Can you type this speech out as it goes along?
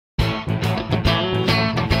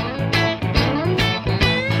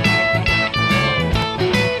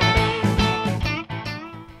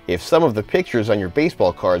If some of the pictures on your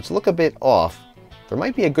baseball cards look a bit off, there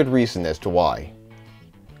might be a good reason as to why.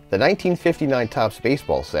 The 1959 Topps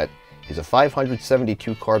baseball set is a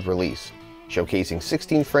 572 card release, showcasing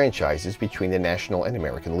 16 franchises between the National and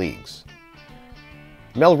American Leagues.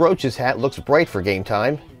 Mel Roach's hat looks bright for game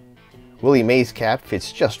time. Willie Mays' cap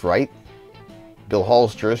fits just right. Bill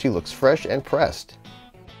Hall's jersey looks fresh and pressed.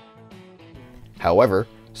 However,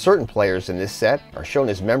 certain players in this set are shown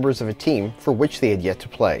as members of a team for which they had yet to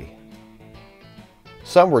play.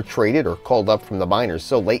 Some were traded or called up from the minors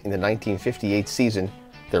so late in the 1958 season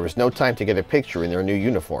there was no time to get a picture in their new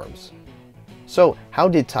uniforms. So how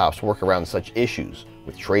did Topps work around such issues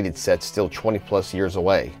with traded sets still 20+ years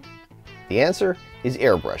away? The answer is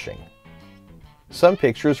airbrushing. Some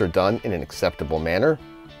pictures are done in an acceptable manner,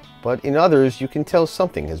 but in others you can tell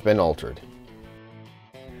something has been altered.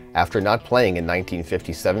 After not playing in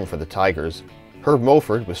 1957 for the Tigers, Herb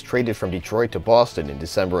Mulford was traded from Detroit to Boston in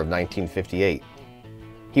December of 1958.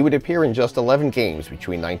 He would appear in just 11 games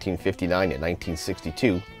between 1959 and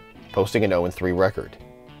 1962, posting an 0-3 record.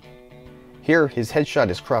 Here, his headshot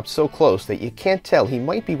is cropped so close that you can't tell he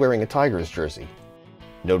might be wearing a Tigers jersey.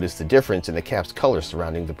 Notice the difference in the cap's color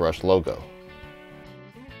surrounding the brush logo.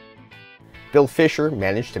 Bill Fisher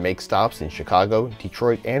managed to make stops in Chicago,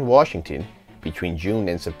 Detroit, and Washington between June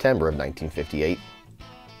and September of 1958.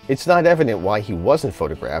 It's not evident why he wasn't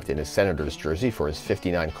photographed in a Senators jersey for his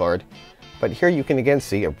 59 card, but here you can again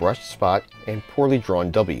see a brushed spot and poorly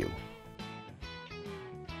drawn W.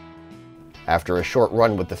 After a short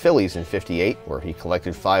run with the Phillies in '58, where he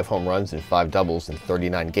collected 5 home runs and 5 doubles in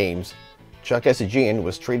 39 games, Chuck Esajian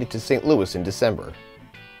was traded to St. Louis in December.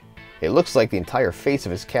 It looks like the entire face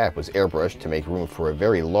of his cap was airbrushed to make room for a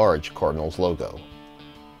very large Cardinals logo.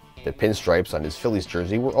 The pinstripes on his Phillies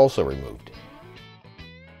jersey were also removed.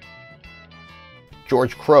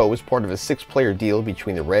 George Crowe was part of a 6-player deal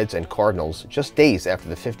between the Reds and Cardinals just days after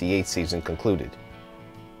the '58 season concluded.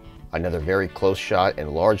 Another very close shot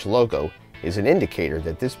and large logo is an indicator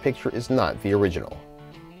that this picture is not the original.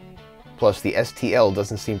 Plus, the STL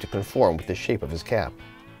doesn't seem to conform with the shape of his cap.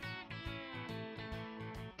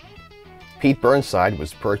 Pete Burnside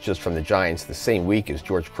was purchased from the Giants the same week as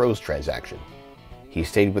George Crowe's transaction. He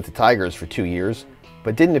stayed with the Tigers for 2 years,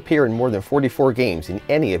 but didn't appear in more than 44 games in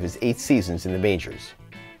any of his 8 seasons in the majors.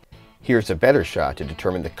 Here's a better shot to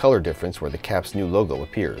determine the color difference where the cap's new logo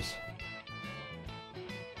appears.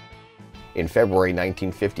 In February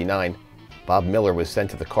 1959, Bob Miller was sent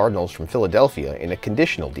to the Cardinals from Philadelphia in a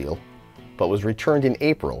conditional deal, but was returned in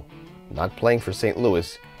April, not playing for St.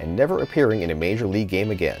 Louis and never appearing in a major league game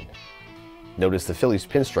again. Notice the Phillies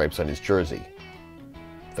pinstripes on his jersey.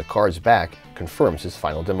 The card's back confirms his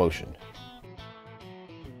final demotion.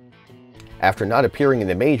 After not appearing in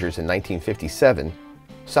the majors in 1957,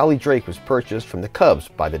 Solly Drake was purchased from the Cubs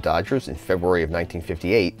by the Dodgers in February of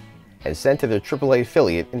 1958 and sent to their AAA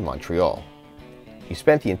affiliate in Montreal. He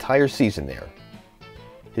spent the entire season there.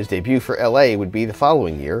 His debut for LA would be the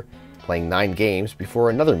following year, playing 9 games before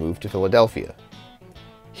another move to Philadelphia.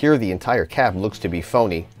 Here the entire cap looks to be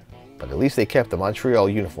phony, but at least they kept the Montreal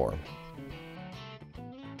uniform.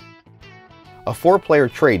 A 4-player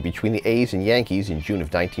trade between the A's and Yankees in June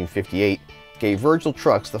of 1958 gave Virgil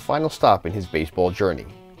Trucks the final stop in his baseball journey.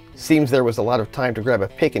 Seems there was a lot of time to grab a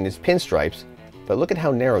pick in his pinstripes, but look at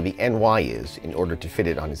how narrow the NY is in order to fit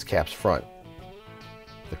it on his cap's front.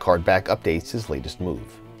 The card back updates his latest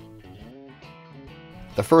move.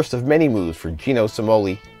 The first of many moves for Gino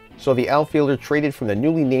Cimoli saw the outfielder traded from the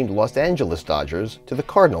newly named Los Angeles Dodgers to the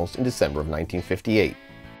Cardinals in December of 1958.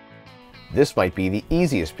 This might be the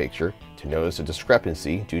easiest picture to notice a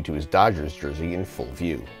discrepancy due to his Dodgers jersey in full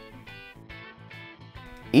view.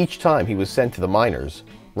 Each time he was sent to the minors,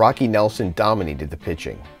 Rocky Nelson dominated the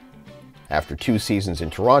pitching. After 2 seasons in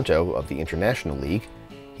Toronto of the International League,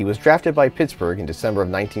 he was drafted by Pittsburgh in December of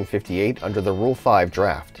 1958 under the Rule 5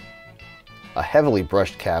 draft. A heavily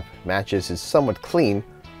brushed cap matches his somewhat clean,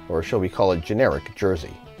 or shall we call it generic,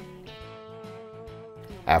 jersey.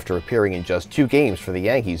 After appearing in just 2 games for the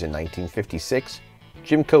Yankees in 1956,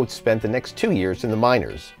 Jim Coates spent the next 2 years in the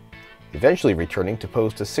minors, eventually returning to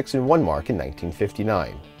post a 6-1 mark in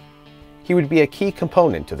 1959. He would be a key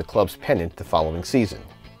component to the club's pennant the following season.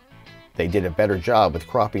 They did a better job with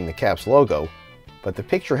cropping the cap's logo, but the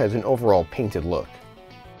picture has an overall painted look.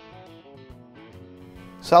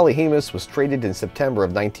 Solly Hemus was traded in September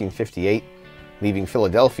of 1958, leaving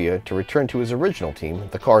Philadelphia to return to his original team,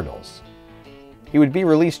 the Cardinals. He would be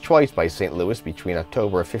released twice by St. Louis between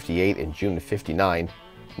October of '58 and June of '59,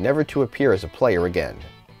 never to appear as a player again.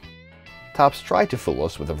 Topps tried to fool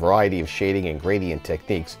us with a variety of shading and gradient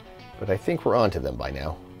techniques, but I think we're onto them by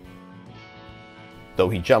now. Though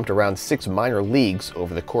he jumped around 6 minor leagues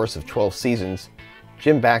over the course of 12 seasons,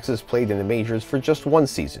 Jim Baxes played in the majors for just 1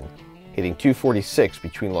 season, hitting .246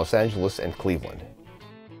 between Los Angeles and Cleveland.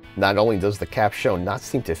 Not only does the capstone not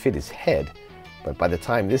seem to fit his head, but by the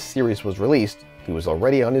time this series was released, he was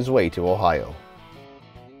already on his way to Ohio.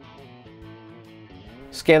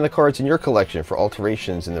 Scan the cards in your collection for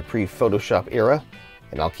alterations in the pre-Photoshop era,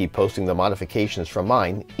 and I'll keep posting the modifications from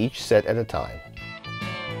mine each set at a time.